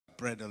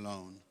bread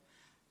alone,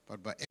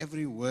 but by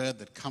every word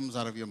that comes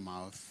out of your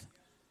mouth.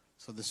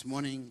 So this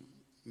morning,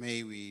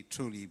 may we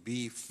truly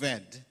be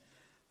fed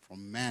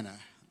from manna,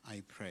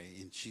 I pray,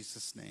 in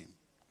Jesus' name.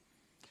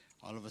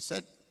 All of us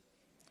said,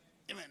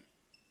 amen.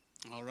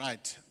 All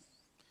right.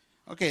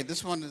 Okay,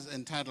 this one is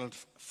entitled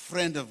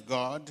Friend of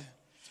God,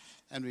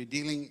 and we're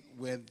dealing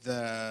with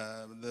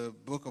the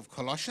book of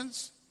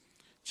Colossians,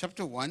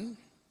 chapter 1.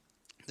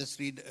 Let's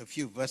read a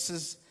few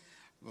verses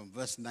from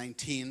verse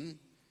 19.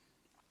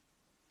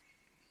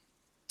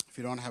 If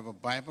you don't have a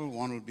Bible,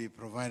 one will be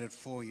provided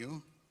for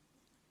you.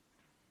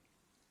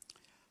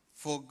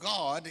 For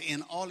God,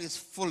 in all his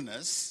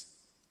fullness,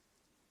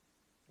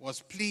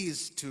 was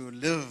pleased to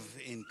live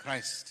in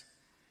Christ,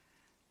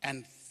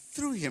 and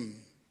through him,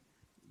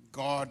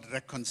 God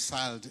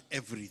reconciled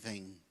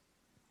everything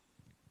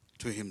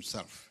to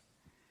himself.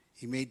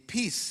 He made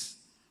peace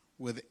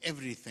with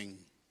everything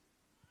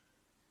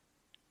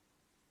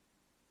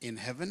in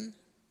heaven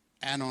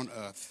and on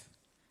earth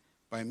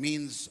by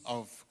means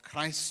of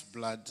Christ's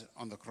blood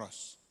on the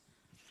cross.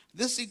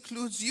 This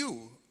includes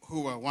you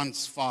who were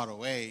once far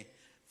away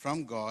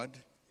from God.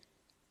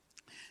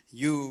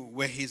 You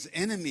were his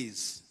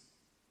enemies,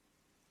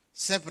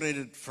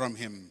 separated from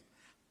him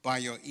by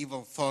your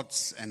evil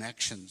thoughts and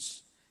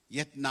actions.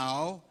 Yet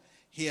now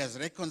he has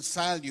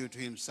reconciled you to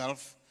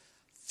himself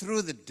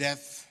through the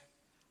death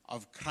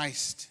of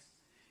Christ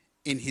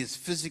in his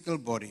physical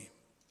body.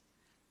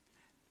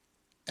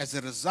 As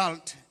a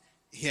result,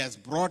 he has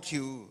brought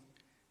you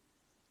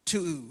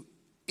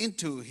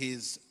into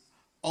his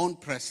own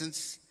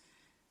presence,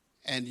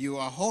 and you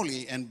are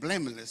holy and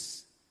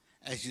blameless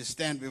as you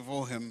stand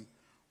before him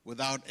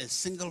without a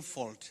single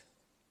fault.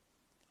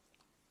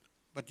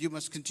 But you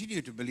must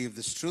continue to believe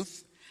this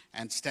truth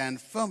and stand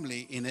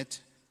firmly in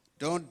it.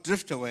 Don't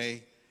drift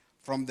away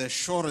from the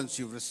assurance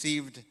you've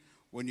received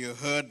when you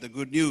heard the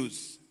good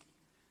news.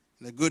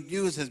 The good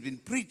news has been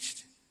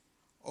preached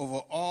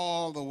over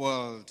all the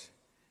world,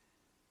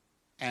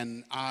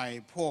 and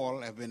I,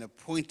 Paul, have been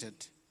appointed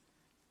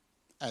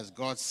as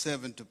God's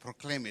servant to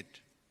proclaim it.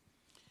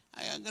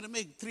 I'm going to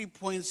make 3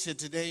 points here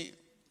today,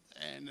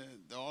 and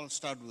they all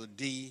start with a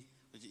D,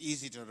 which is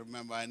easy to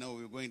remember. I know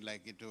we're going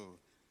like into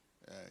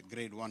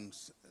grade 1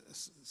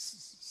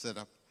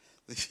 setup.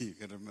 You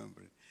can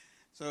remember it.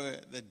 So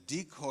the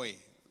decoy,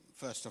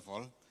 first of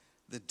all,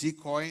 the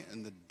decoy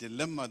and the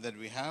dilemma that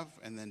we have,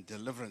 and then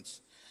deliverance.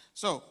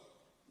 So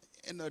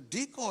in the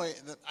decoy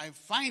that I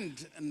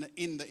find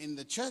in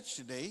the church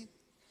today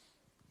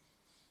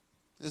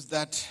is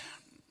that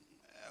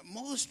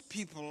most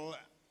people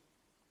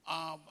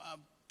are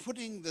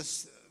putting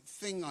this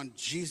thing on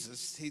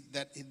Jesus,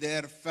 that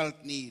their felt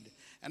need.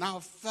 And our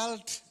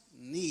felt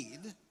need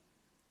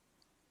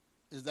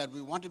is that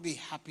we want to be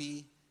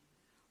happy,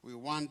 we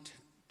want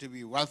to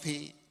be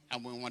wealthy,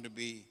 and we want to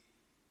be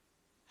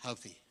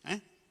healthy.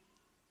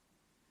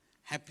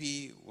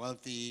 Happy,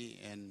 wealthy,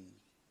 and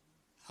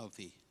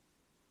healthy.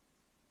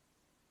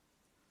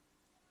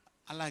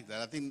 I like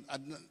that. I think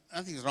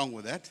nothing's wrong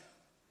with that.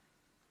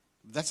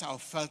 That's our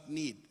felt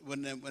need.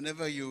 When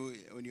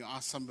you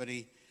ask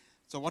somebody,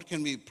 so what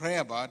can we pray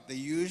about? They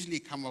usually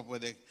come up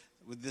with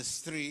this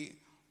 3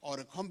 or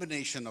a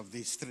combination of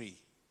these 3.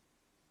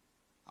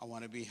 I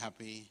want to be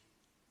happy.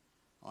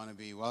 I want to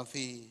be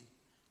wealthy.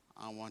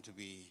 I want to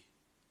be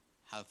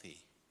healthy.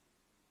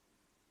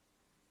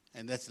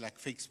 And that's like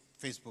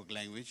Facebook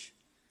language.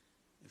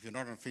 If you're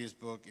not on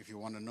Facebook, if you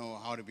want to know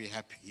how to be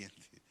happy, you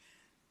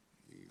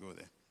go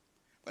there.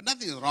 But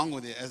nothing is wrong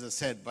with it, as I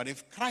said. But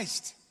if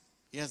Christ,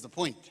 here's the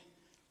point.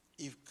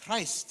 If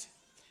Christ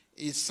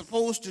is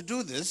supposed to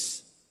do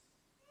this,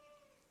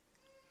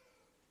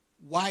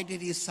 why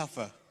did he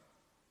suffer?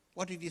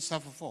 What did he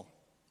suffer for?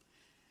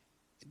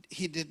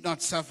 He did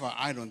not suffer,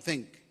 I don't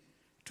think,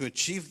 to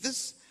achieve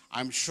this.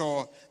 I'm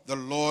sure the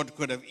Lord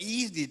could have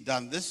easily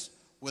done this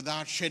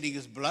without shedding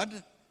his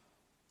blood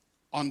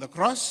on the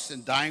cross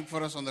and dying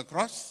for us on the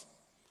cross.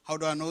 How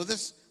do I know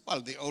this?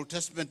 Well, the Old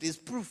Testament is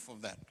proof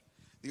of that.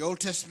 The Old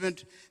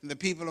Testament and the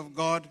people of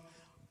God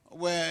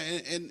were,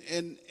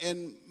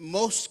 in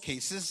most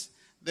cases,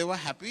 they were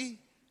happy,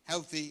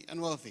 healthy,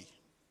 and wealthy.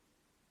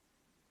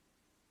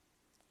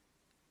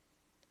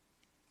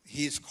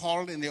 He is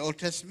called in the Old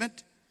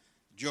Testament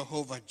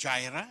Jehovah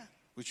Jireh,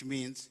 which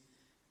means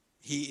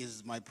he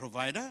is my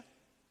provider.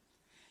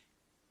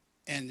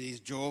 And he's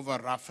Jehovah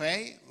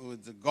Rapha, who is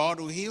the God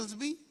who heals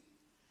me.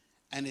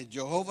 And it's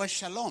Jehovah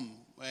Shalom,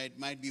 where it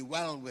might be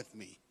well with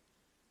me.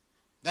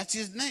 That's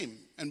his name,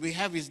 and we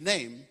have his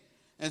name.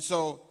 And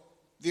so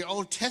the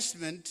Old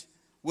Testament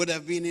would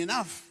have been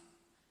enough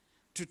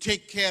to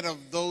take care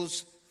of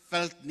those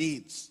felt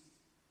needs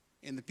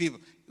in the people.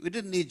 We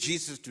didn't need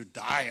Jesus to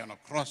die on a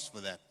cross for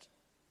that.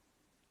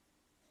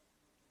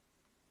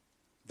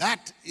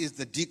 That is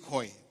the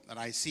decoy that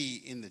I see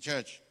in the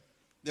church.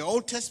 The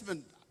Old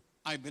Testament,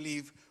 I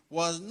believe,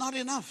 was not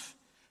enough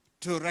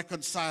to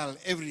reconcile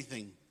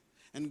everything.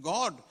 And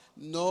God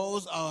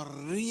knows our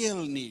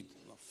real need,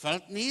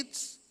 felt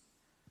needs,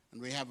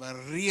 and we have a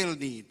real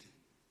need.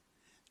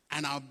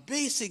 And our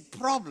basic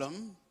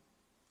problem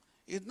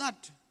It's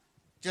not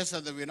just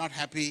that we're not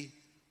happy,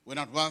 we're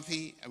not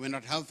wealthy, and we're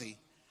not healthy.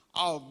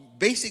 Our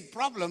basic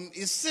problem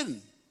is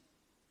sin.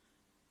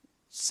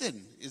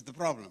 Sin is the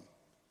problem.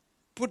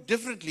 Put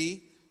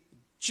differently,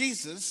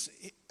 Jesus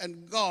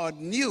and God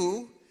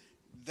knew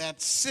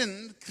that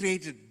sin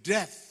created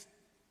death.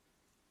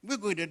 We're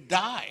going to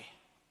die.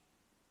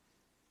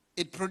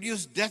 It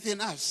produced death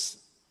in us.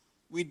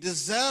 We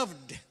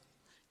deserved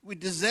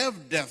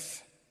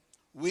death.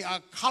 We are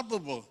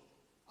culpable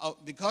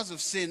because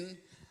of sin.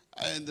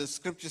 And the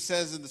scripture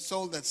says, in the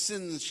soul that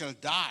sins shall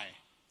die.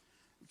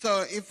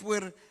 So if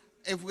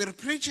we're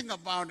preaching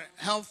about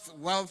health,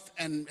 wealth,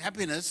 and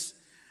happiness,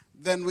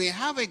 then we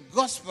have a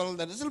gospel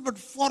that is a little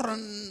bit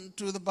foreign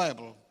to the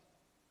Bible.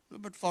 A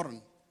little bit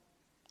foreign.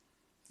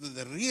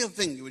 The real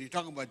thing, when you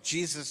talk about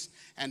Jesus,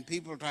 and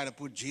people try to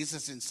put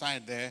Jesus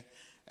inside there,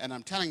 and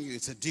I'm telling you,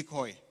 it's a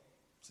decoy.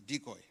 It's a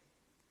decoy.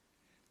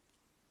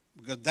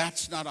 Because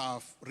that's not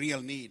our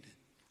real need.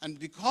 And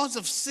because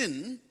of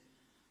sin,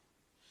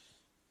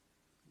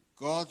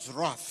 God's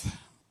wrath,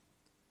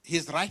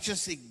 his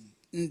righteous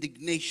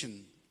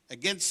indignation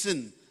against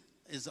sin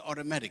is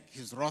automatic.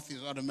 His wrath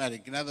is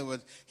automatic. In other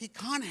words, he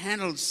can't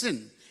handle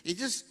sin. He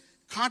just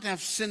can't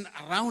have sin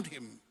around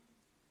him.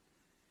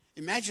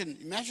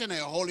 Imagine a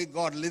holy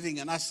God living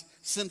in us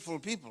sinful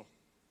people.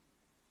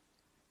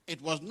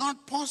 It was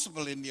not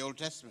possible in the Old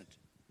Testament.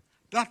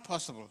 Not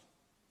possible.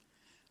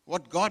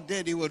 What God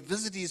did, he would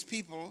visit his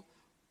people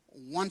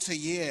once a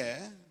year.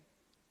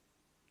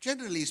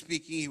 Generally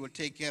speaking, he would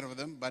take care of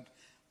them,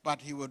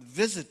 but he would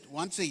visit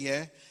once a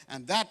year,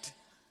 and that,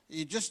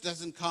 he just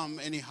doesn't come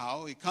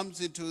anyhow. He comes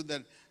into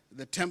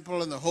the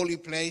temple and the holy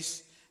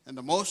place, and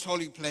the most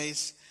holy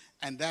place,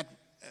 and that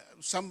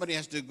somebody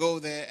has to go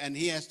there, and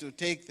he has to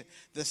take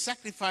the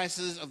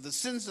sacrifices of the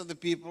sins of the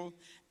people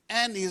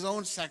and his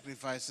own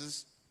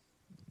sacrifices,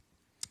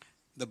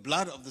 the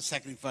blood of the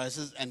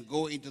sacrifices, and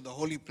go into the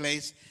holy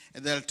place.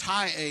 And they'll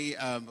tie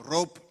a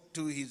rope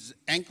to his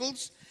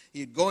ankles.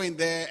 He'd go in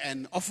there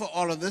and offer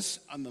all of this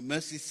on the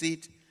mercy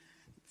seat,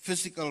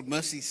 physical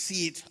mercy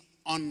seat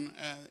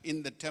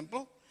in the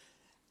temple.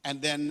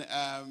 And then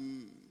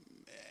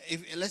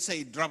if let's say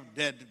he dropped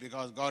dead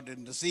because God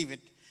didn't receive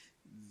it,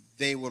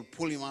 they will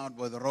pull him out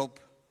with a rope.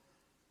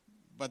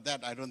 But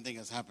that I don't think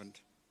has happened.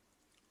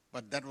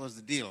 But that was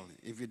the deal.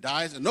 If he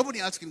dies, and nobody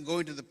else can go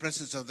into the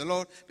presence of the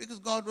Lord because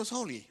God was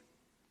holy.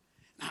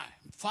 Now,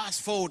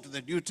 fast forward to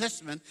the New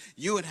Testament,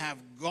 you would have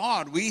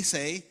God, we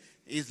say,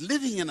 is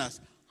living in us.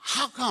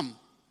 How come?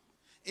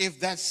 If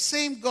that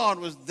same God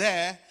was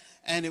there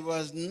and he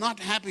was not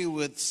happy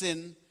with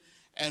sin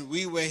and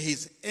we were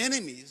his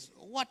enemies,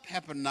 what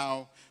happened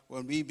now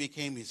when we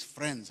became his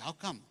friends? How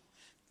come?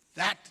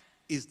 That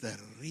is the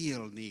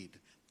real need.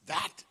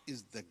 That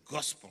is the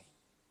gospel.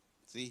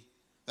 See?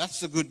 That's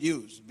the good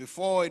news.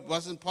 Before it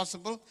wasn't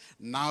possible,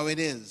 now it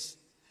is.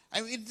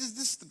 I mean,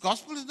 the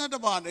gospel is not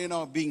about,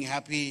 being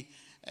happy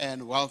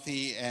and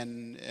wealthy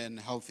and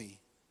healthy.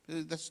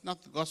 That's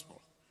not the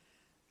gospel.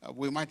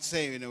 We might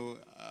say,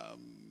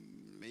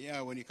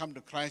 when you come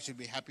to Christ, you'll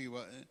be happy.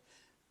 Well,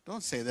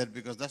 don't say that,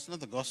 because that's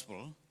not the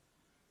gospel.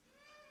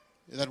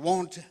 That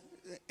won't,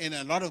 in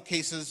a lot of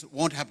cases,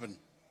 won't happen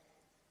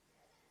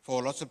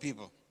for lots of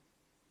people.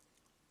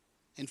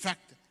 In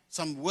fact,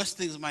 some worse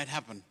things might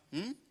happen.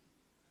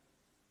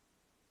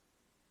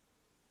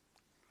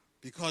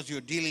 Because you're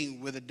dealing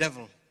with the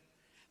devil.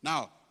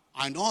 Now,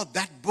 I know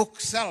that book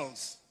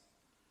sells,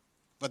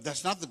 but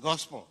that's not the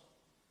gospel.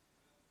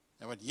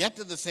 But yet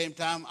at the same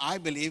time, I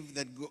believe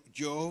that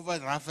Jehovah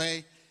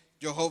Rapha,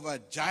 Jehovah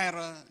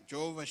Jireh,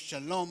 Jehovah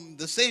Shalom,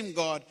 the same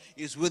God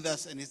is with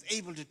us and is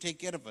able to take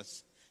care of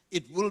us.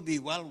 It will be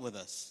well with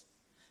us.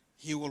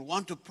 He will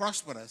want to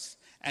prosper us,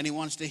 and he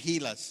wants to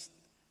heal us.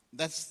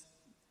 That's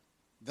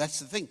the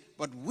thing.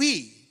 But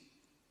we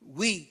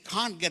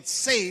can't get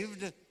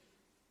saved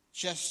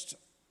just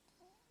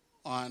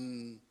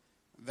on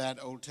that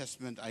Old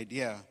Testament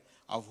idea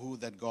of who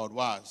that God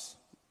was.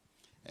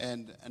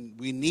 And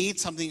we need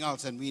something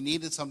else, and we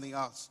needed something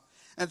else.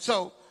 And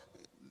so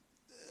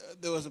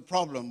there was a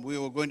problem. We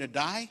were going to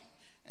die,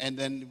 and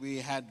then we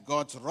had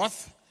God's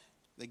wrath.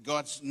 That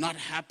God's not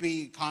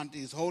happy,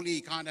 he's holy,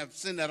 he can't have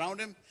sin around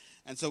him.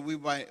 And so we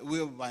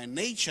were by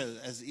nature,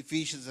 as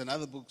Ephesians and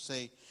other books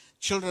say,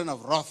 children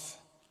of wrath.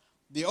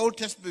 The Old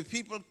Testament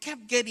people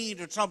kept getting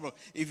into trouble.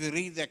 If you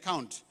read the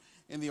account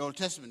in the Old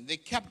Testament, they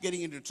kept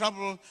getting into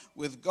trouble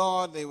with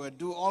God. They would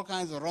do all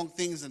kinds of wrong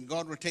things, and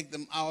God would take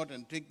them out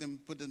and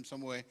put them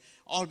somewhere,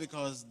 all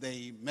because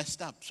they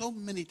messed up so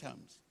many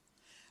times.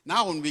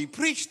 Now, when we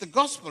preach the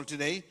gospel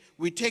today,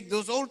 we take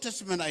those Old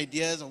Testament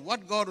ideas of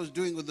what God was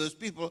doing with those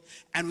people,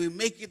 and we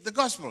make it the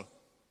gospel.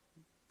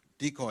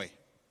 Decoy.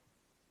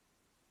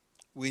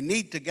 We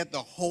need to get the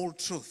whole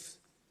truth.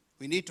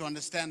 We need to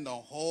understand the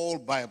whole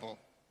Bible.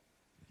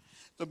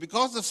 So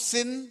because of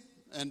sin,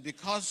 and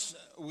because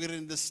we're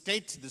in this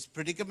state, this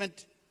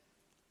predicament,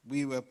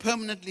 we were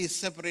permanently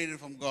separated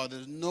from God.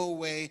 There's no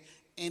way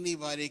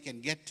anybody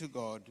can get to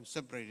God,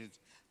 separated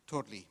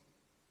totally.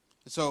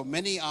 So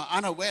many are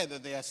unaware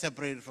that they are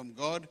separated from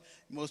God.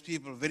 Most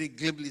people very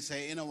glibly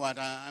say, you know what,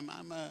 I'm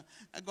a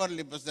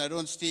godly person. I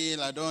don't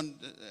steal. I don't,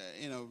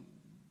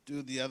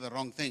 do the other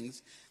wrong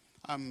things.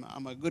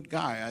 I'm a good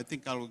guy. I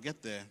think I will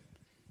get there.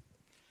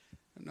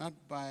 Not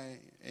by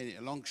a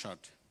long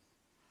shot.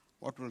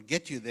 What will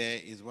get you there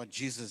is what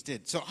Jesus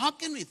did. So how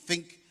can we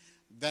think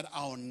that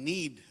our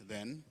need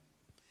then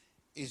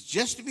is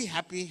just to be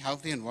happy,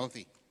 healthy, and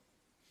wealthy?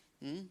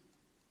 And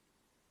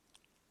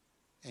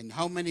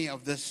how many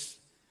of this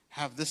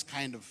have this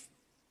kind of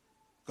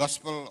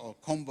gospel or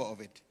combo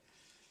of it?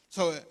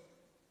 So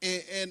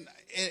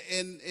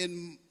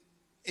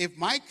if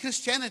my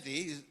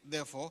Christianity,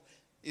 therefore,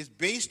 is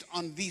based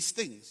on these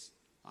things,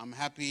 I'm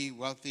happy,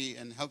 wealthy,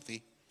 and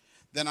healthy,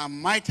 then I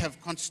might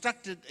have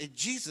constructed a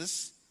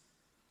Jesus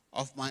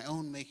of my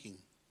own making.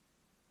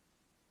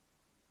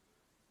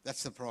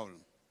 That's the problem.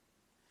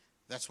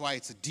 That's why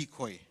it's a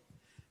decoy,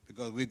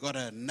 because we got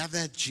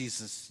another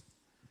Jesus.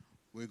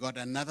 We got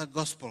another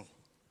gospel.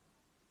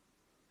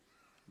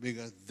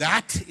 Because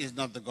that is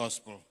not the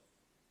gospel.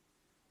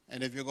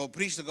 And if you go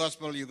preach the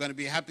gospel, you're going to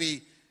be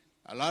happy.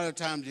 A lot of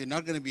times you're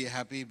not going to be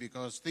happy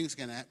because things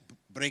can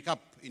break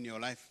up in your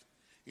life,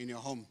 in your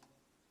home.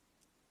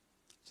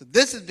 So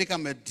this has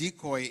become a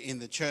decoy in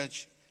the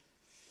church.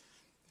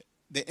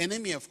 The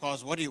enemy, of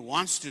course, what he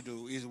wants to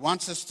do is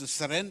wants us to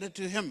surrender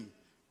to him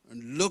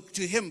and look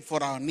to him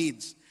for our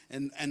needs.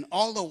 And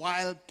all the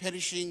while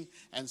perishing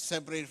and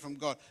separated from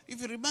God.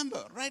 If you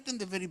remember, right in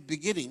the very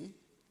beginning,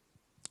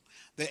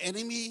 the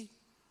enemy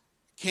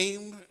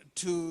came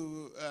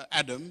to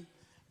Adam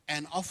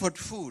and offered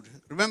food.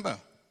 Remember?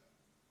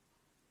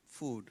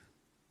 Food.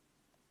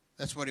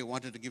 That's what he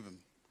wanted to give him.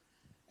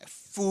 A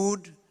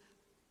food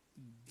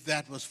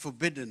that was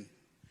forbidden.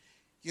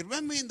 You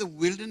remember in the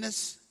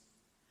wilderness,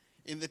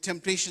 in the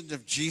temptations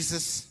of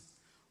Jesus,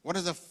 what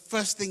is the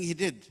first thing he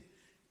did?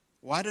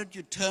 Why don't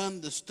you turn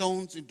the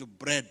stones into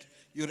bread?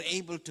 You're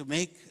able to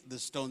make the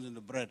stones into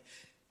bread.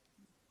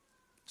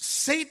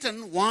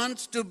 Satan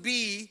wants to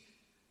be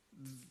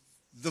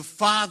the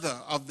father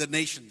of the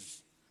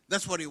nations.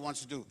 That's what he wants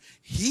to do.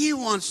 He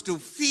wants to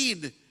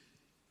feed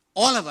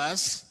all of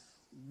us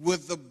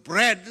with the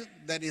bread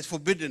that is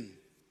forbidden.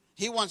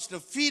 He wants to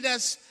feed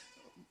us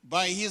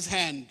by his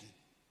hand.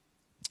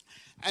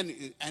 And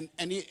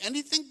you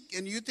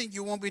think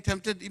you won't be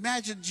tempted?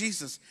 Imagine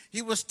Jesus.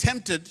 He was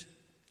tempted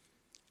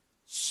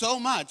so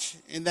much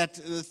in that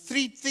the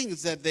three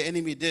things that the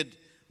enemy did,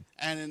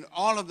 and in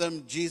all of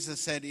them, Jesus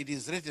said, it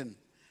is written.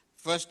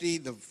 Firstly,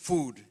 the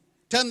food.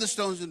 Turn the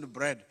stones into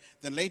bread.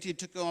 Then later he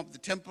took him up the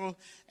temple,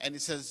 and he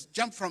says,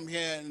 jump from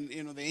here, and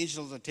the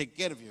angels will take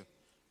care of you.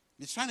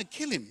 He's trying to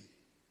kill him.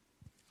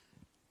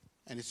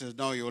 And he says,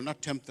 no, you will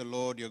not tempt the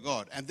Lord your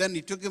God. And then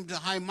he took him to a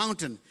high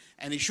mountain,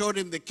 and he showed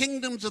him the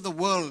kingdoms of the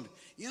world.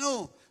 There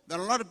are a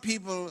lot of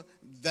people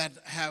that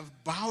have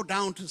bowed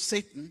down to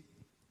Satan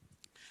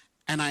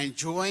and are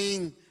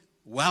enjoying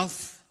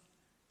wealth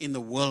in the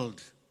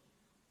world.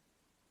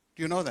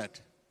 Do you know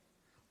that?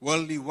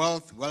 Worldly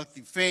wealth,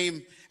 wealthy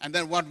fame. And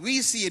then what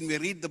we see and we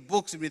read the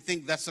books and we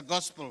think that's the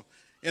gospel.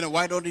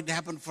 Why don't it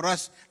happen for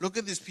us? Look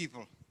at these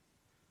people.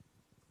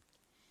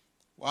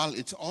 Well,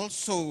 it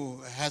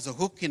also has a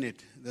hook in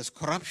it. There's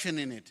corruption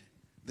in it.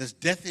 There's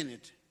death in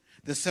it.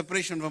 There's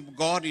separation from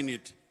God in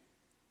it.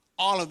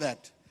 All of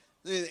that.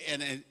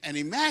 And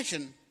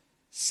imagine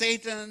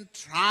Satan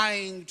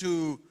trying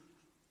to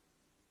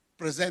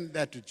present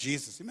that to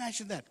Jesus.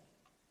 Imagine that.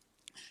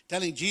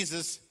 Telling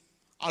Jesus,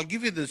 I'll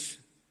give you this.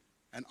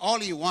 And all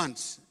he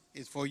wants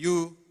is for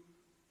you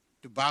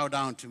to bow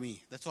down to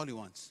me. That's all he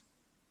wants.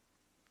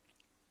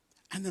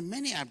 And the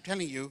many, I'm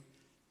telling you,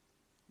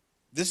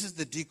 this is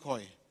the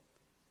decoy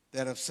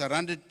that have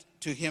surrendered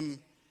to him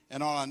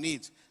and all our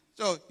needs.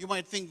 So you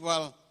might think,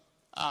 well,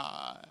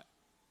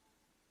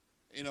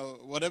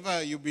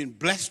 whatever you've been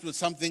blessed with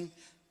something,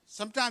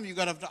 sometimes you're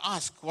going to have to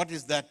ask, what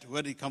is that?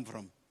 Where did it come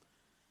from?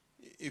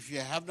 If you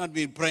have not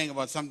been praying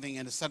about something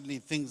and suddenly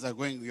things are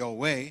going your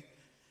way,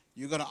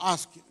 you're going to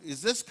ask,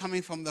 is this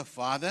coming from the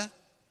Father?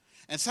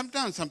 And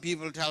sometimes some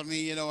people tell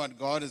me,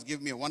 God has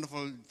given me a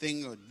wonderful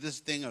thing or this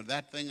thing or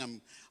that thing.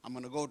 I'm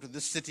going to go to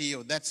this city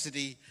or that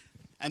city.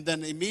 And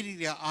then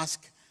immediately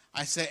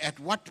I say, at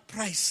what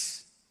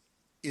price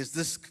is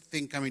this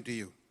thing coming to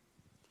you?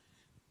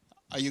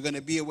 Are you going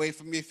to be away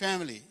from your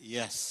family?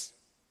 Yes.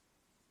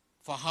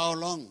 For how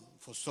long?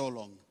 For so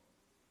long.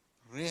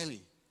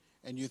 Really?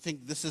 And you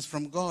think this is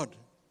from God?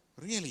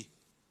 Really?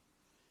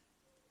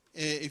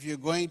 If you're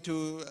going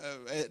to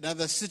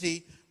another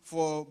city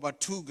for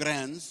about 2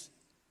 grand,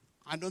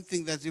 I don't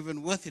think that's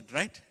even worth it,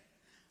 right?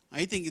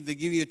 I think if they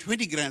give you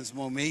 20 grand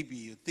more, maybe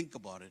you think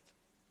about it.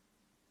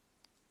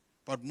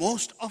 But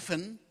most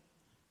often,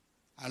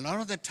 a lot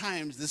of the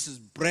times, this is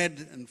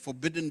bread and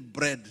forbidden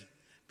bread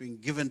being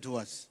given to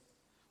us.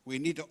 We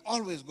need to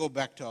always go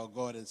back to our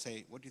God and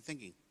say, what are you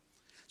thinking?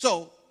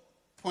 So,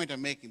 point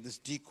I'm making, this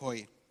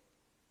decoy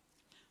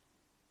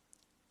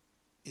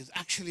is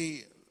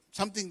actually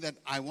something that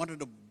I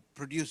wanted to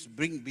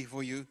bring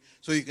before you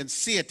so you can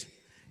see it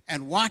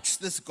and watch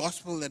this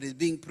gospel that is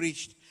being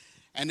preached.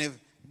 And if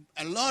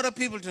a lot of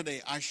people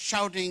today are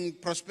shouting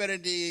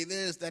prosperity,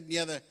 this, that, and the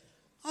other,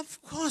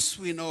 of course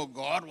we know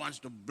God wants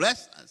to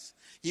bless us.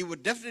 He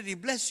would definitely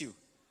bless you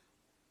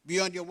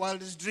beyond your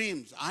wildest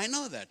dreams. I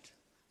know that.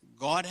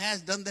 God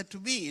has done that to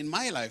me in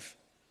my life.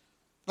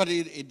 But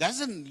it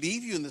doesn't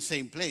leave you in the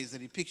same place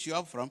that he picks you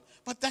up from.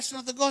 But that's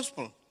not the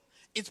gospel.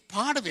 It's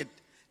part of it.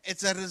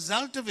 It's a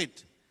result of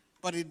it.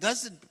 But it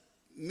doesn't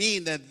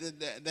mean that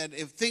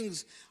if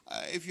things,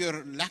 if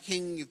you're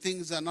lacking, if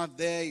things are not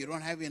there, you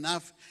don't have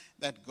enough,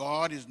 that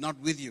God is not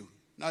with you.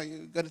 Now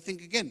you've got to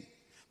think again.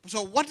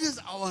 So what is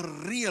our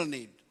real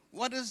need?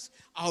 What is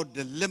our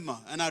dilemma?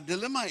 And our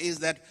dilemma is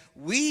that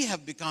we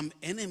have become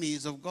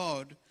enemies of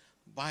God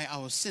by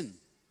our sin.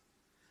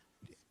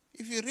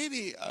 If you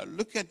really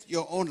look at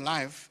your own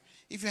life,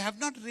 if you have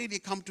not really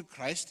come to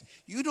Christ,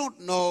 you don't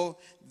know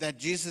that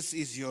Jesus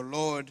is your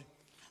Lord,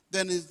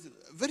 then it's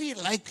very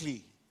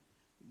likely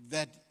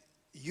that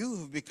you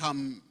have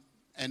become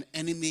an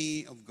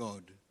enemy of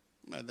God.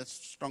 Well, that's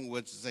strong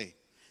words to say.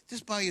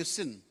 Just by your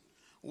sin.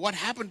 What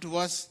happened to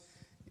us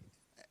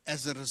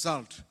as a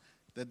result?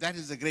 That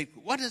is a great,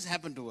 what has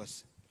happened to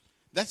us?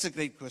 That's a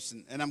great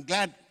question. And I'm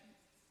glad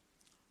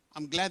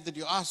that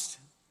you asked.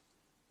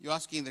 You're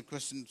asking the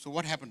question, so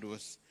what happened to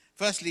us?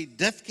 Firstly,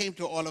 death came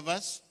to all of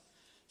us.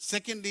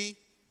 Secondly,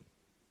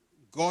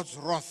 God's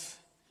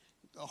wrath.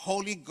 The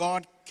holy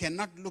God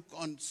cannot look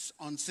on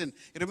sin.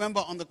 You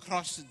remember on the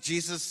cross,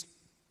 Jesus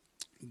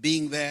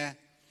being there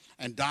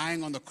and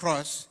dying on the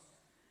cross,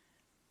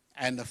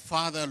 and the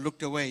Father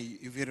looked away.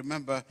 If you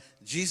remember,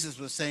 Jesus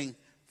was saying,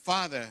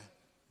 Father,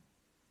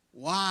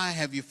 why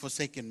have you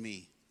forsaken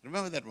me?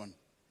 Remember that one?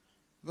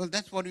 Well,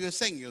 that's what he was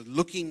saying. You're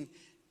looking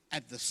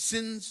at the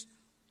sins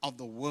of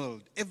the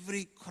world.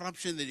 Every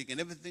corruption that you can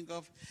ever think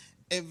of,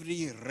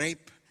 every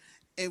rape,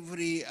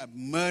 every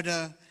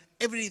murder,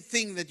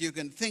 everything that you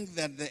can think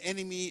that the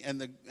enemy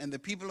and the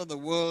people of the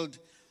world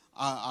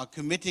are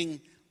committing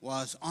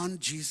was on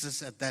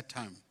Jesus at that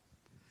time.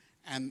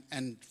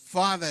 And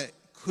Father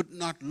could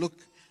not look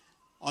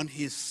on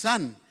his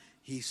Son.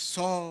 He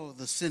saw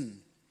the sin.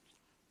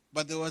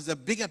 But there was a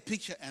bigger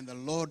picture, and the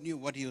Lord knew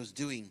what he was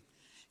doing.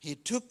 He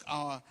took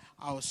our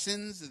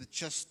sins, the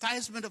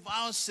chastisement of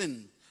our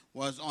sin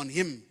was on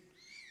him.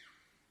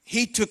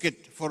 He took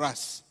it for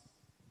us.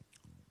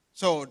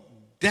 So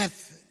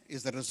death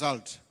is the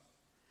result.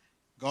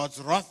 God's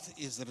wrath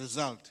is the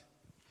result.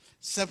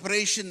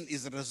 Separation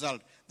is the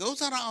result.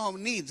 Those are our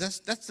needs.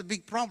 That's the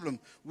big problem.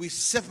 We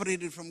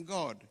separated from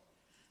God.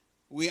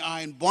 We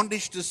are in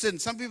bondage to sin.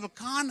 Some people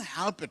can't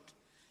help it.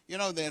 You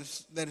know,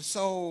 they're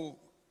so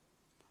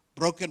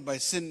broken by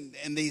sin,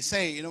 and they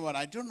say, you know what,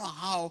 I don't know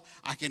how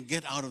I can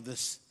get out of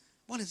this.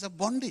 Well, it's a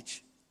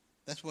bondage.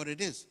 That's what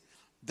it is.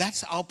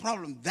 That's our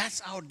problem.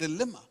 That's our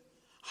dilemma.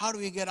 How do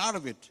we get out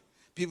of it?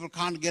 People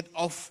can't get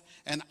off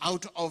and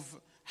out of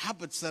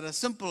habits that are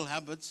simple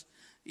habits,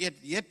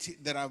 yet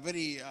there are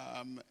very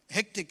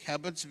hectic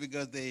habits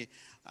because they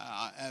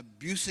are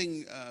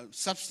abusing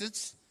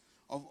substance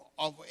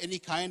of any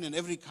kind and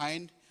every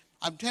kind.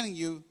 I'm telling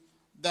you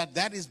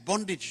that is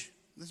bondage.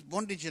 There's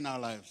bondage in our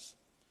lives.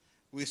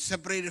 We're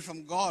separated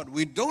from God.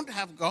 We don't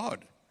have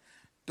God.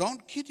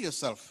 Don't kid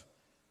yourself.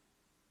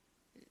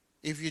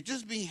 If you're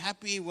just being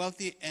happy,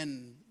 wealthy,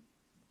 and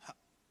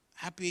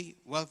healthy,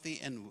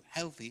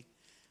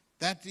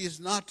 that is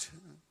not,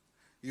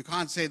 you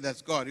can't say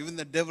that's God. Even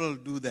the devil will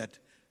do that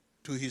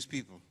to his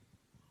people.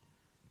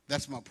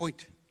 That's my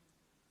point.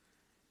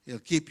 He'll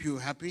keep you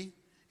happy,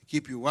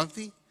 keep you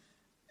wealthy,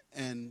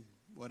 and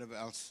whatever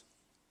else.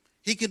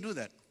 He can do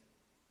that.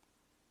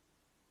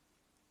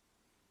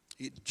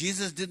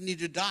 Jesus didn't need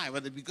to die,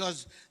 but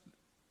because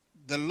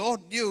the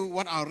Lord knew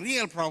what our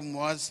real problem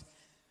was,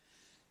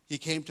 he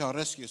came to our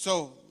rescue.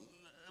 So,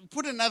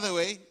 put another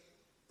way,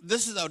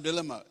 this is our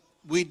dilemma.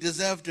 We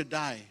deserve to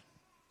die.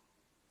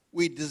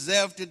 We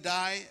deserve to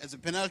die as a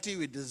penalty.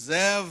 We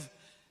deserve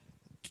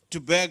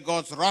to bear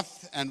God's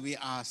wrath, and we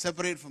are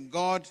separated from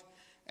God,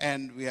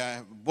 and we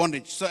are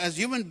bondage. So as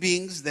human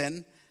beings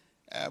then,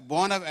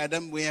 born of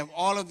Adam, we have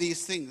all of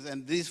these things,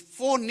 and these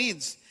four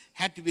needs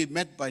had to be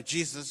met by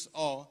Jesus,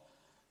 or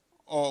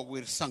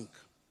we're sunk.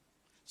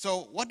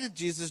 So what did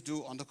Jesus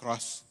do on the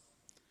cross?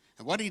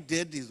 And what he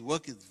did, his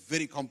work is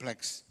very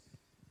complex.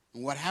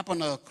 And what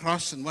happened on the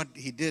cross and what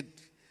he did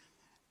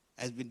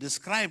has been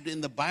described in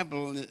the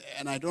Bible,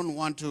 and I don't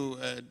want to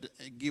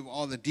give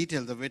all the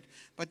details of it,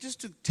 but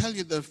just to tell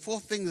you the four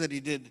things that he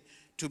did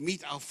to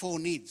meet our four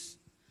needs.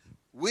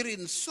 We're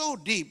in so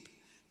deep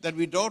that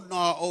we don't know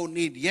our own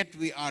need, yet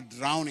we are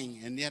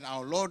drowning, and yet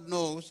our Lord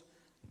knows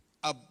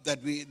that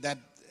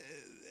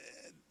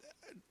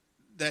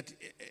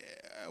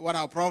what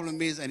our problem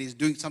is, and he's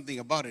doing something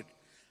about it.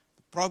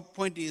 The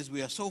point is,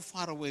 we are so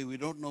far away, we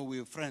don't know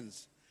we're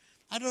friends.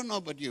 I don't know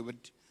about you, but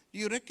do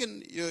you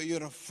reckon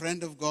you're a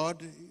friend of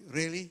God,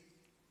 really?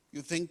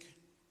 You think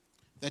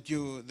that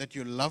you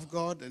love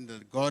God and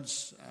that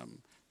God's,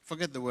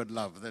 forget the word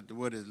love, that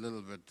word is a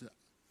little bit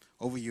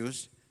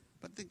overused,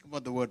 but think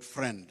about the word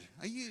friend.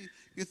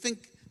 You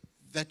think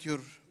that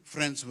you're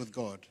friends with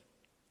God?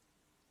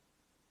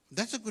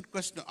 That's a good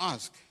question to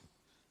ask.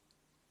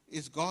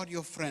 Is God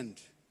your friend?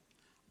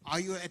 Are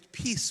you at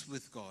peace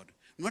with God?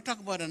 I'm not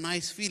talking about a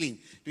nice feeling,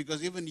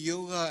 because even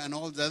yoga and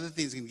all the other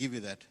things can give you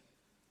that.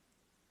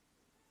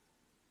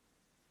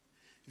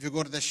 If you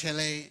go to the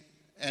chalet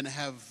and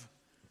have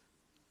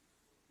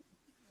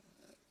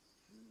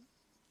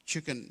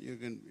chicken, you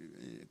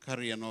can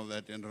curry and all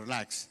that and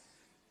relax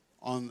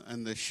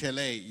on the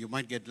chalet, you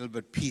might get a little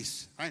bit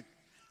peace, right?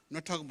 I'm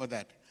not talking about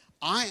that.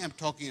 I am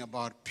talking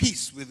about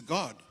peace with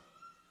God.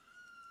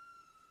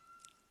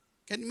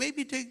 Can you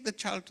maybe take the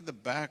child to the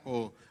back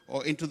or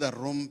into the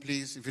room,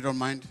 please, if you don't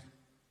mind?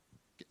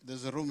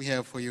 There's a room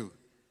here for you.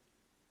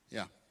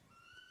 Yeah.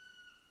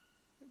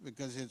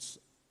 Because it's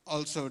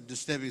also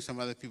disturbing some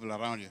other people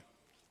around you.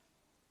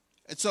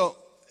 And so,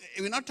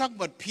 we're not talking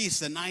about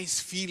peace, a nice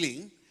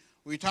feeling.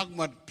 We're talking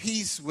about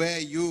peace where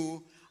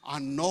you are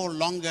no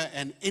longer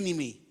an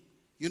enemy.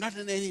 You're not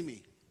an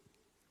enemy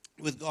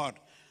with God.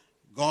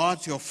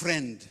 God's your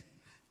friend.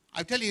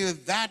 I tell you,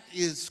 that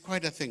is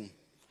quite a thing.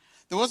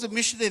 There was a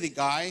missionary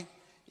guy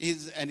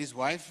and his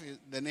wife,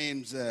 their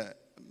name's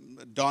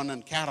Don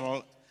and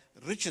Carol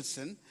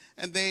Richardson,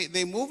 and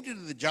they moved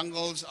into the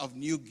jungles of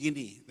New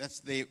Guinea.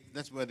 That's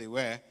where they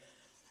were.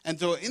 And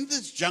so in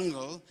this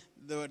jungle,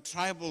 there were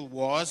tribal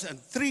wars, and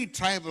 3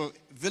 tribal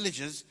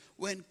villages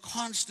were in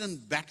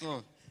constant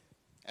battle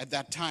at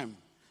that time.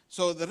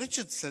 So the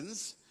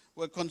Richardsons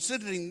were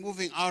considering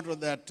moving out of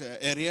that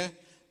area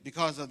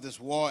because of this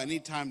war.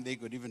 Anytime they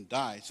could even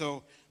die.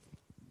 So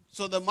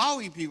the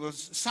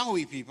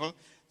Sawi people,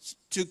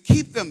 to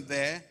keep them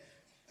there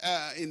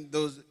in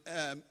those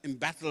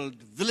embattled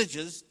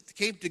villages,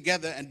 came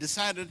together and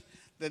decided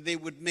that they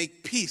would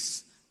make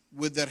peace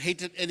with their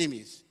hated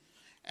enemies.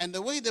 And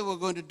the way they were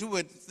going to do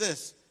it is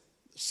this.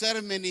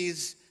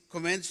 Ceremonies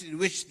commenced in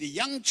which the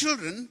young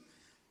children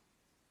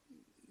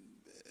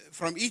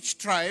from each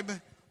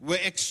tribe were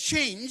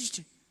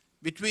exchanged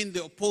between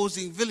the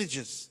opposing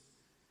villages.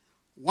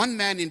 One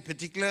man in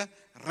particular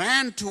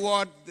ran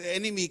toward the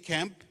enemy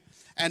camp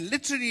and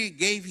literally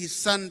gave his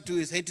son to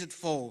his hated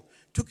foe,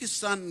 took his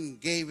son and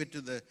gave it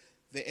to the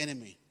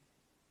enemy.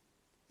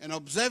 And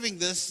observing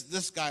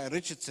this guy,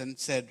 Richardson,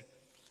 said,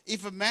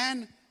 if a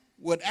man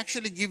would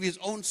actually give his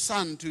own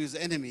son to his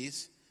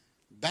enemies,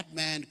 that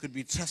man could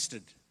be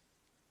trusted.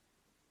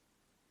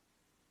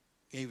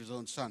 Gave his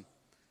own son.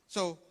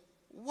 So,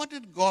 what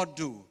did God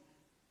do?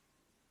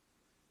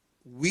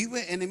 We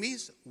were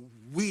enemies.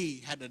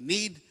 We had a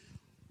need.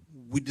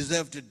 We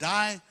deserved to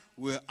die.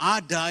 We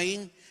are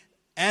dying.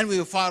 And we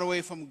were far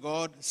away from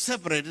God,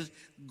 separated.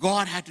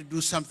 God had to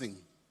do something.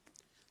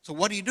 So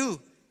what did he do?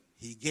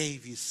 He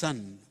gave his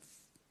son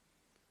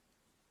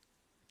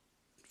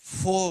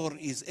for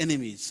his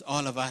enemies,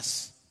 all of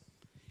us.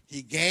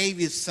 He gave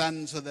his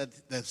son so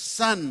that the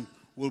son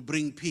will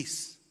bring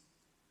peace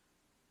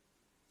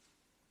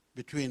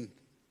between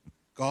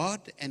God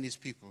and his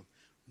people.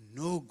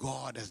 No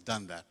God has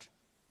done that.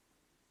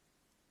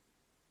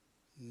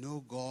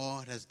 No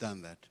God has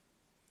done that.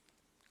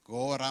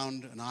 Go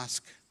around and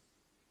ask.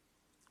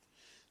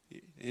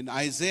 In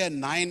Isaiah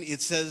 9,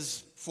 it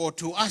says, for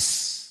to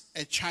us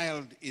a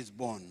child is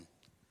born.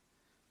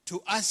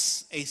 To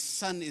us a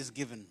son is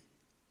given.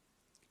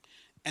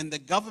 And the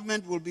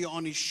government will be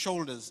on his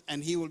shoulders,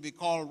 and he will be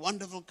called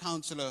Wonderful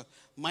Counselor,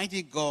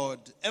 Mighty God,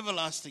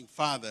 Everlasting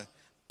Father,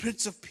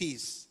 Prince of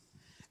Peace.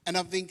 And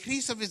of the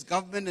increase of his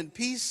government and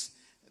peace,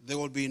 there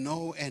will be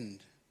no end.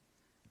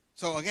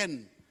 So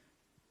again,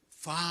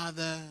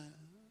 Father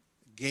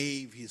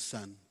gave his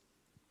son.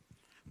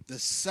 The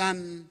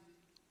son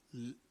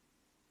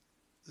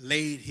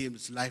laid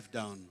his life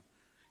down.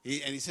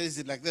 And he says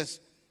it like this,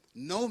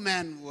 no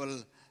man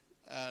will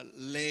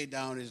lay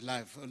down his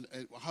life.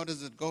 How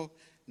does it go?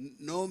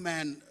 No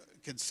man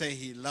can say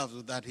he loves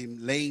without him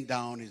laying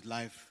down his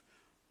life.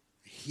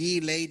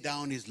 He laid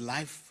down his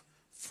life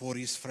for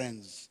his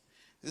friends.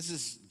 This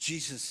is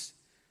Jesus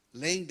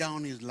laying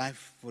down his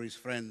life for his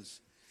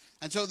friends.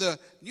 And so the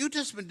New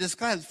Testament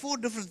describes 4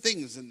 different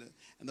things, and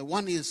the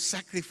one is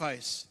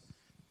sacrifice.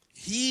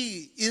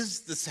 He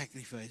is the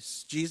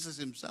sacrifice, Jesus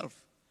himself.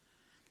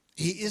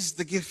 He is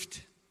the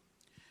gift.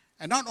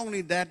 And not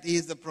only that, he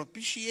is the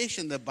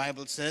propitiation, the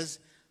Bible says,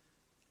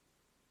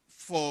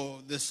 for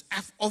this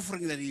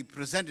offering that he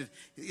presented.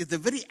 It's the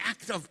very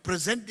act of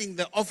presenting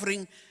the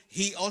offering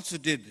he also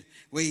did,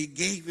 where he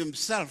gave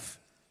himself.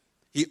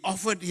 He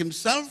offered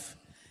himself,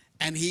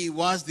 and he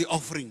was the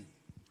offering.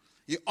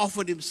 He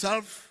offered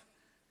himself,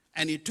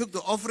 and he took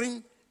the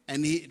offering,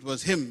 and it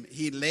was him.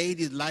 He laid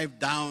his life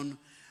down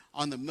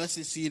on the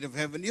mercy seat of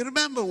heaven. You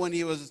remember when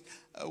he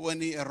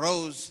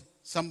arose,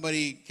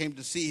 somebody came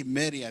to see him,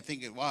 Mary, I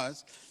think it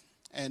was,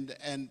 and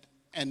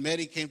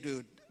Mary came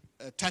to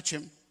touch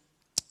him,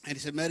 and he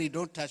said, Mary,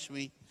 don't touch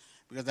me,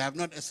 because I have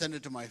not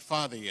ascended to my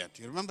Father yet.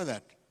 You remember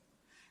that?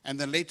 And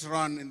then later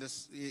on in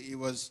this, he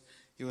was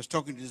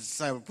talking to his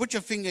disciple. Put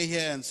your finger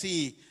here and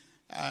see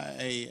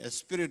a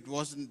spirit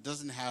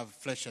doesn't have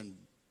flesh and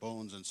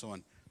bones and so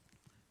on.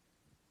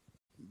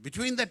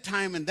 Between that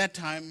time and that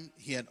time,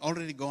 he had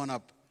already gone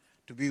up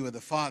to be with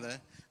the Father.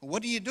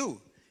 What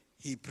do?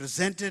 He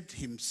presented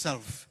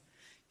himself.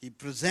 He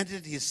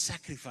presented his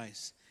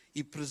sacrifice.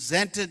 He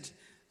presented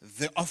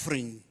the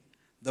offering,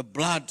 the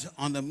blood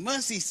on the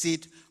mercy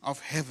seat of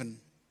heaven.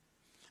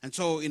 And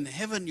so in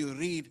heaven you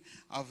read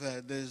of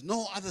there's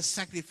no other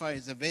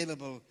sacrifice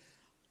available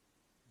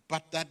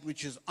but that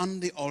which is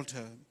on the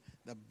altar.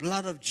 The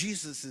blood of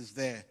Jesus is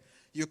there.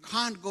 You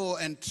can't go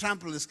and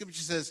trample. The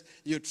scripture says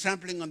you're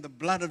trampling on the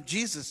blood of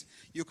Jesus.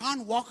 You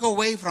can't walk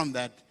away from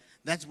that.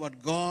 That's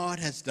what God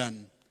has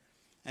done.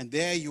 And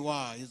there you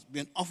are. It's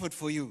been offered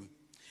for you.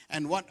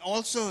 And what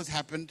also has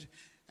happened,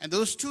 and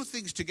those two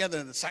things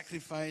together, the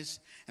sacrifice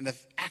and the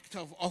act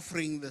of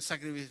offering the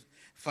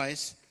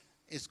sacrifice,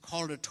 is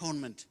called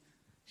atonement.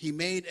 He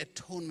made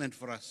atonement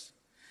for us.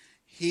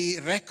 He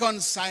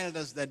reconciled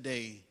us that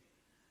day.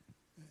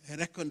 He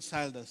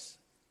reconciled us.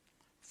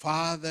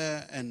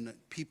 Father and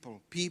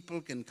people.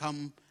 People can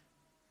come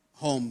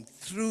home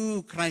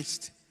through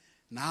Christ.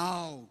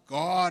 Now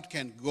God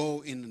can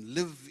go in and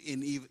live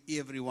in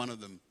every one of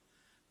them.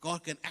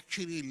 God can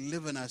actually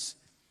live in us.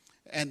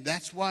 And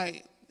that's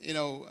why,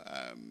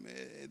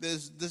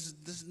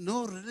 there's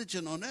no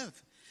religion on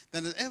earth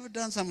that has ever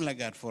done something like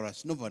that for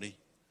us. Nobody.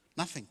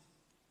 Nothing.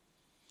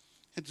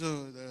 And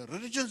so the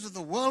religions of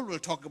the world will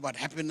talk about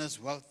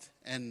happiness, wealth,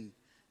 and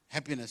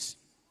happiness.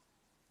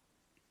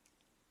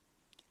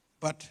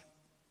 But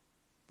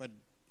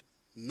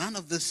none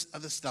of this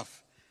other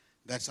stuff,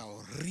 that's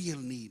our real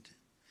need.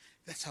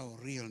 That's our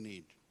real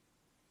need.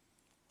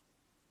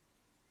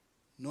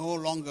 No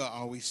longer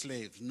are we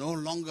slaves. No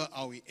longer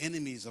are we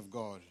enemies of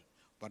God,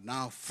 but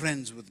now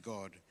friends with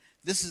God.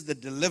 This is the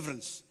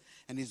deliverance.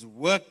 And his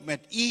work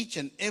met each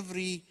and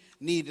every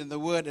need. And the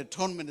word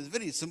atonement is a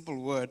very simple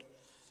word.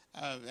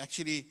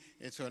 Actually,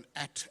 it's an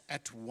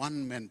at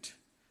one meant.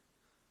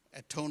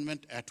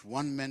 Atonement at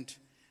one meant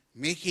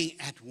making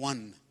at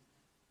one.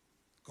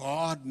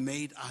 God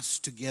made us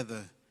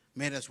together,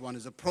 made us one.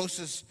 It's a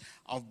process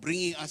of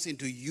bringing us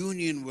into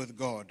union with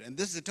God. And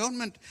this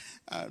atonement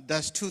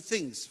does two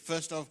things.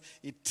 First off,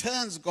 it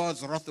turns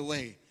God's wrath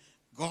away.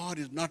 God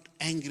is not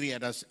angry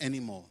at us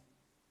anymore.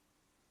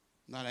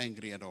 Not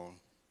angry at all.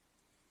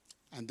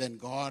 And then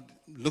God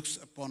looks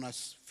upon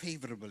us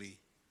favorably.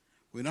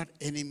 We're not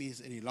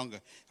enemies any longer.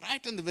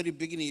 Right in the very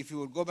beginning, if you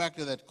will go back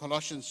to that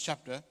Colossians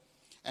chapter,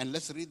 and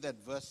let's read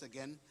that verse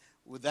again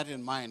with that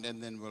in mind,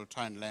 and then we'll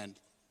try and land.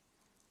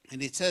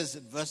 And it says,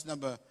 verse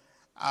number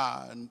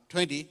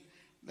 20,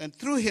 and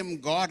through him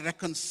God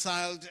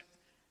reconciled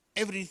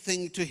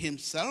everything to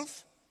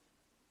himself.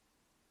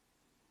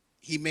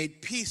 He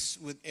made peace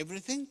with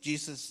everything.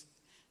 Jesus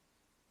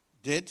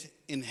did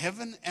in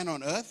heaven and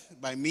on earth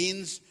by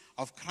means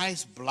of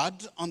Christ's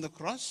blood on the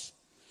cross.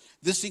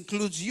 This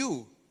includes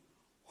you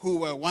who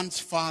were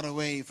once far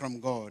away from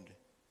God.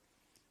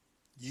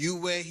 You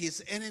were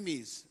his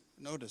enemies.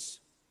 Notice,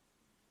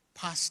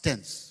 past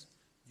tense.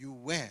 You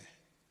were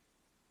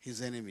his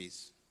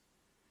enemies,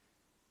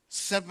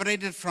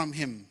 separated from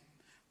him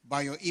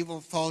by your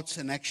evil thoughts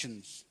and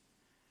actions.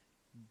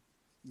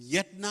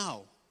 Yet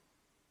now,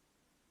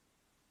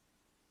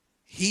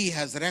 he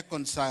has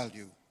reconciled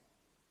you,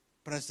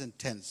 present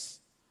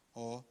tense,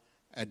 or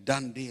a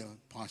done deal,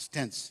 past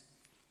tense.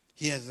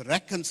 He has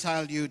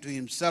reconciled you to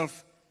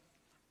himself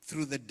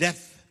through the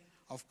death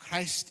of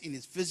Christ in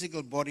his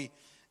physical body.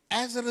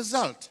 As a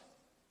result,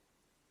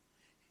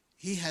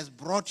 he has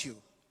brought you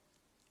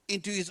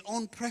into his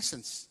own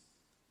presence.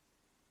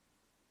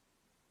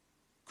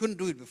 Couldn't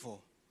do it before.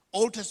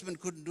 Old Testament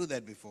couldn't do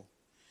that before.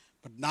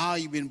 But now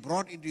you've been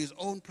brought into his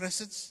own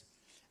presence,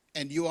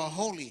 and you are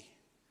holy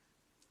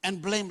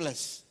and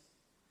blameless.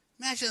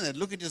 Imagine that.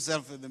 Look at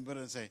yourself in the mirror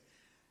and say,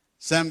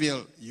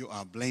 Samuel, you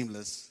are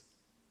blameless.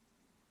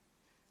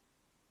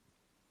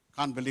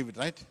 Can't believe it,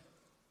 right?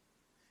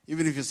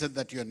 Even if you said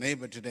that to your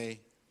neighbor today,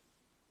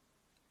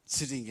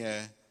 sitting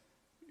here,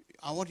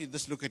 I want you to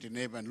just look at your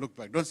neighbor and look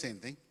back. Don't say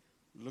anything.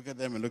 Look at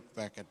them and look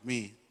back at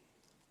me.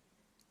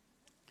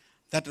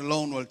 That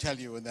alone will tell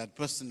you when that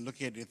person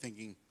looking at you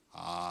thinking,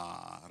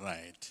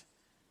 right.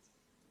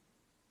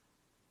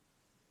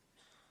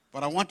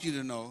 But I want you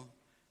to know,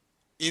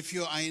 if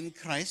you are in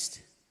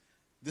Christ,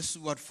 this is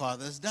what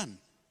Father has done.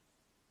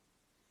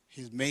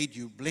 He's made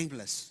you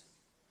blameless.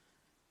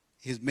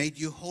 He's made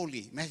you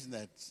holy. Imagine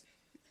that.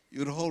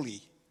 You're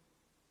holy.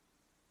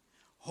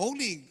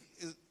 Holy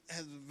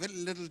has very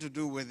little to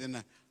do with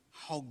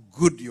how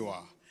good you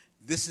are.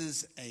 This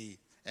is a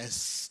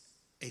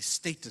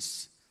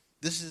status.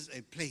 This is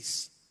a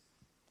place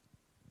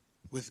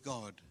with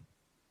God.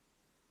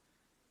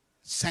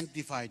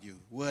 Sanctified you.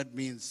 Word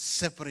means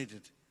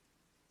separated.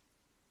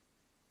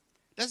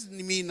 Doesn't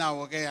mean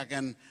now, okay, I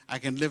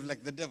can live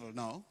like the devil.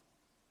 No.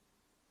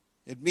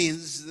 It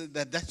means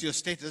that that's your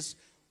status.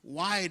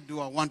 Why do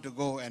I want to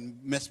go and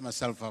mess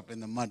myself up in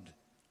the mud?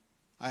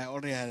 I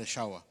already had a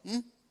shower.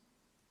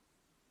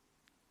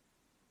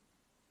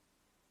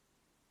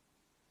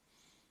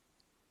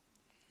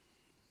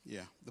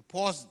 Yeah, the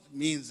pause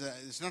means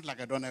it's not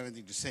like I don't have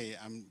anything to say.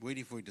 I'm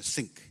waiting for it to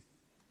sink.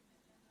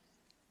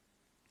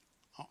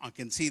 I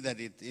can see that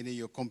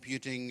you're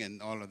computing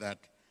and all of that.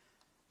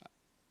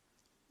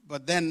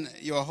 But then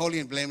you are holy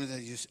and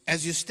blameless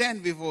as you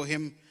stand before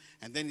him.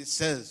 And then it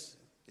says,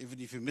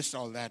 even if you missed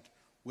all that,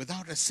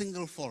 without a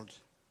single fault.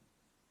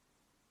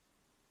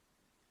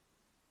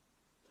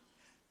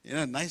 You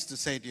know, nice to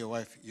say to your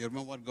wife, you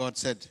remember what God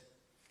said?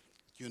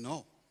 You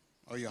know,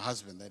 or your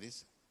husband, that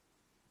is.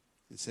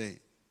 You say,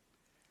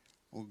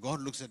 oh,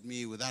 God looks at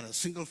me without a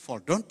single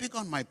fault. Don't pick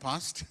on my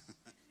past.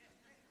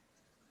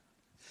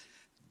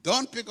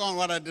 Don't pick on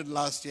what I did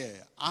last year.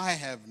 I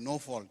have no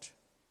fault.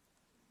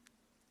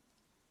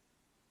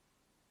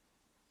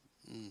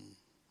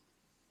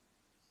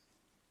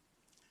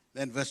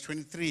 Then verse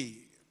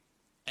 23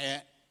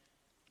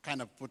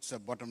 kind of puts a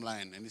bottom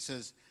line. And he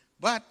says,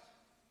 but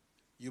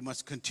you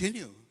must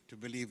continue to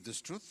believe this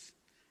truth.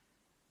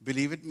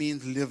 Believe it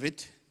means live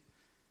it.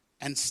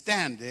 And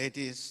stand. There it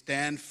is.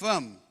 Stand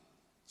firm.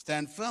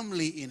 Stand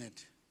firmly in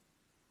it.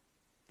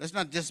 Let's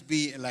not just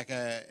be like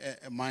a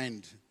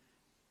mind,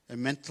 a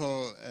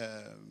mental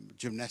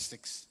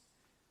gymnastics.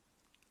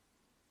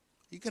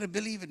 You got to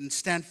believe it and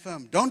stand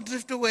firm. Don't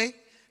drift away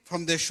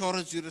from the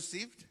assurance you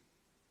received.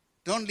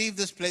 Don't leave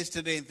this place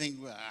today and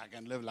think, well, I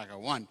can live like I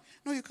want.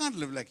 No, you can't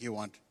live like you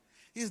want.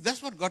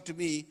 That's what got to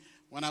me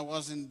when I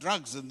was in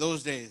drugs in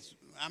those days.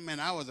 I mean,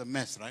 I was a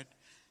mess, right?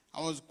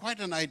 I was quite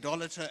an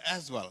idolater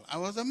as well. I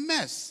was a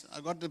mess. I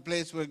got to a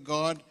place where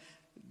God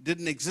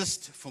didn't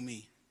exist for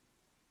me.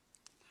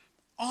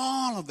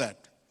 All of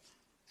that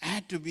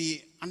had to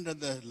be under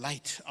the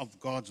light of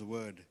God's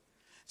word.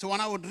 So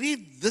when I would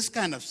read this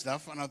kind of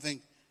stuff, and I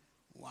think,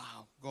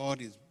 wow,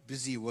 God is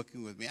busy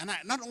working with me. And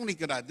not only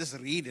could I just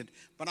read it,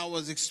 but I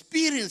was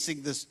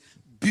experiencing this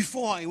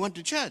before I went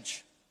to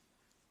church,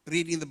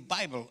 reading the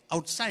Bible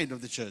outside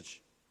of the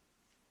church.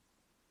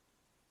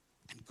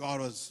 And God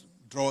was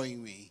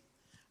drawing me.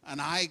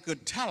 And I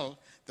could tell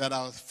that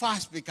I was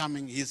fast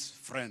becoming his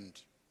friend.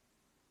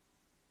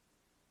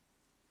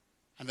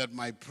 And that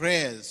my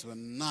prayers were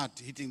not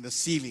hitting the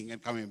ceiling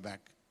and coming back.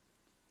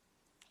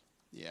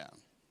 Yeah.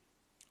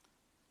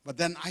 But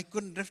then I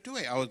couldn't drift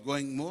away. I was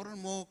going more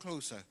and more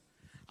closer.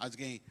 I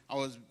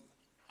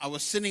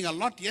was sinning a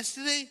lot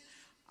yesterday.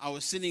 I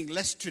was sinning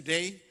less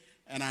today.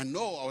 And I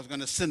know I was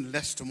going to sin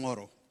less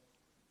tomorrow.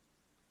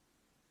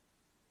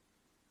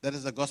 That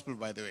is the gospel,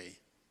 by the way.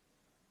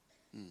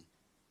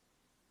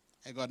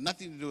 It got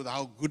nothing to do with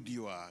how good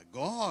you are.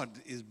 God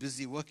is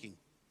busy working.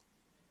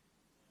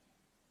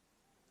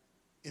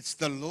 It's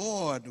the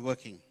Lord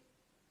working.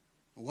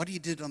 What he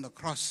did on the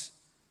cross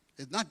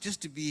is not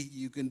just to be,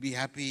 you can be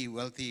happy,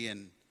 wealthy,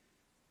 and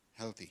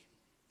healthy.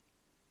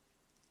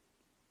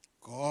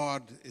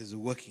 God is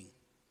working.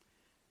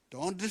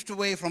 Don't drift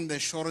away from the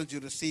assurance you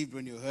received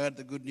when you heard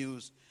the good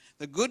news.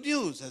 The good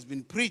news has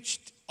been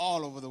preached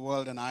all over the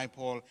world, and I,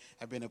 Paul,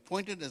 have been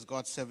appointed as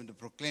God's servant to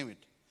proclaim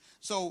it.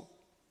 So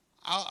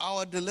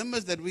our dilemma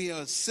is that we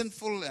are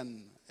sinful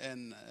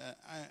and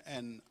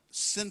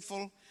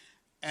sinful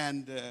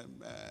and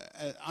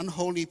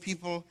unholy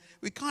people.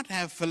 We can't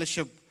have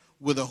fellowship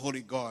with a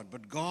holy God.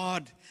 But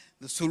God,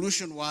 the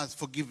solution was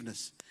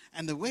forgiveness.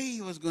 And the way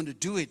he was going to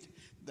do it,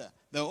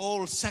 the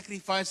old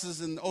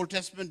sacrifices in the Old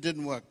Testament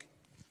didn't work.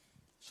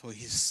 So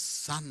his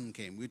son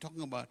came. We're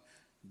talking about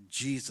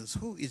Jesus.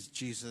 Who is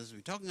Jesus?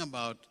 We're talking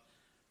about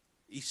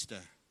Easter,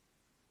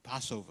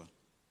 Passover.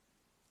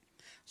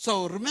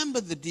 So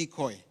remember the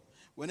decoy.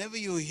 Whenever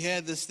you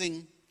hear this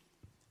thing,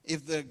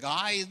 if the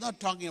guy is not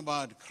talking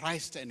about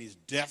Christ and his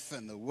death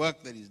and the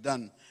work that he's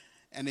done,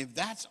 and if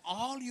that's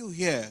all you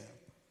hear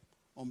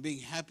on being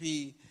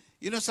happy,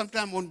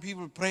 sometimes when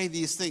people pray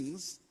these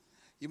things,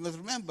 you must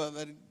remember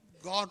that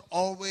God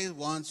always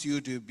wants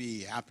you to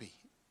be happy.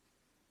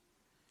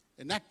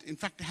 And that, in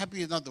fact,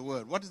 happy is not the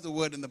word. What is the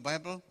word in the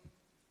Bible?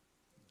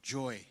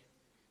 Joy.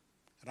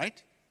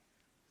 Right?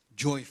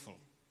 Joyful.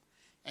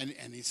 And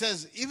he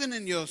says, even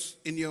in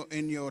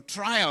your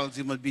trials,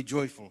 you must be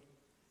joyful.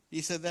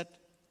 He said that.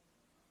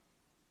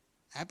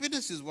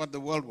 Happiness is what the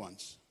world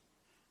wants.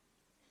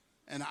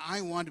 And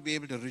I want to be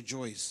able to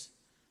rejoice.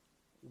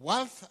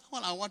 Wealth,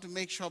 well, I want to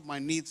make sure my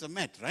needs are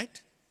met,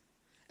 right?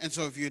 And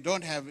so if you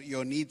don't have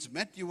your needs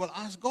met, you will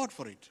ask God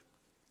for it.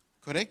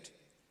 Correct?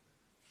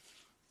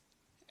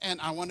 And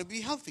I want to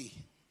be healthy.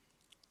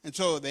 And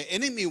so the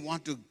enemy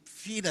wants to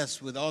feed us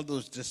with all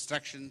those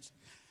distractions.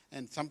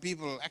 And some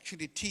people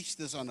actually teach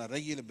this on a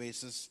regular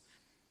basis.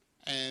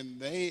 And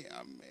they,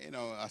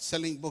 are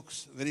selling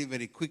books very,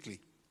 very quickly.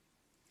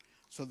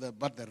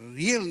 But the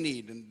real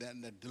need and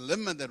the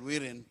dilemma that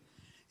we're in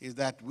is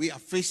that we are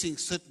facing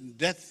certain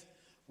death.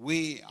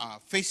 We are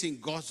facing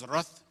God's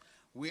wrath.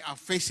 We are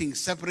facing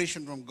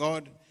separation from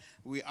God.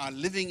 We are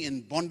living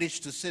in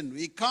bondage to sin.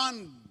 We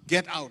can't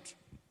get out.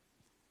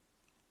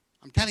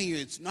 I'm telling you,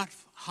 it's not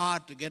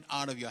hard to get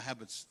out of your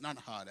habits. Not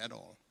hard at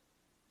all.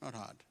 Not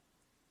hard.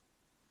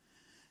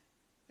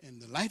 In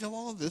the light of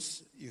all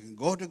this, you can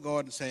go to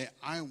God and say,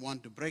 I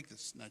want to break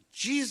this. Now,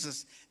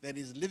 Jesus that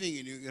is living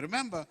in you, you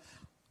remember,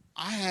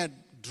 I had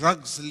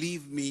drugs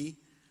leave me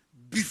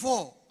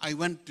before I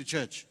went to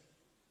church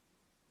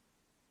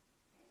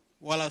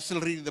while I was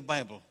still reading the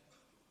Bible.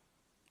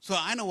 So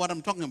I know what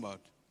I'm talking about.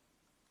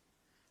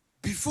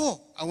 before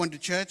I went to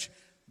church,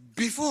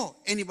 before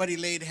anybody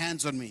laid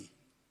hands on me,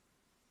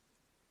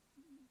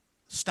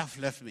 stuff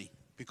left me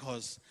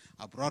because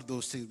I brought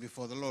those things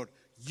before the Lord.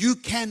 You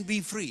can be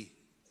free.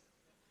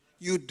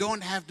 You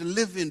don't have to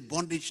live in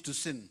bondage to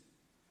sin.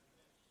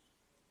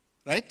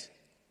 Right?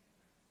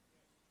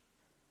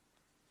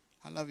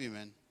 I love you,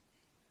 man.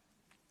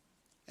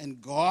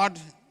 And God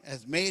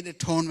has made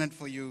atonement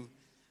for you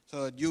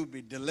so that you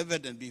be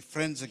delivered and be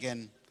friends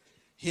again.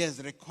 He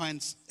has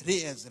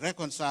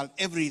reconciled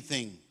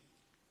everything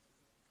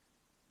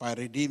by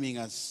redeeming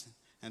us.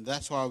 And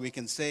that's why we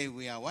can say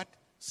we are what?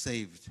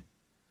 Saved.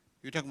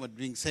 You're talking about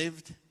being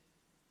saved?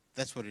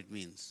 That's what it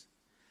means.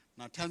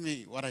 Now tell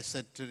me what I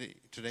said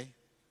today.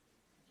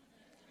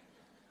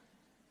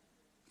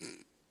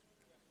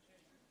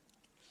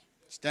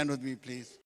 Stand with me, please.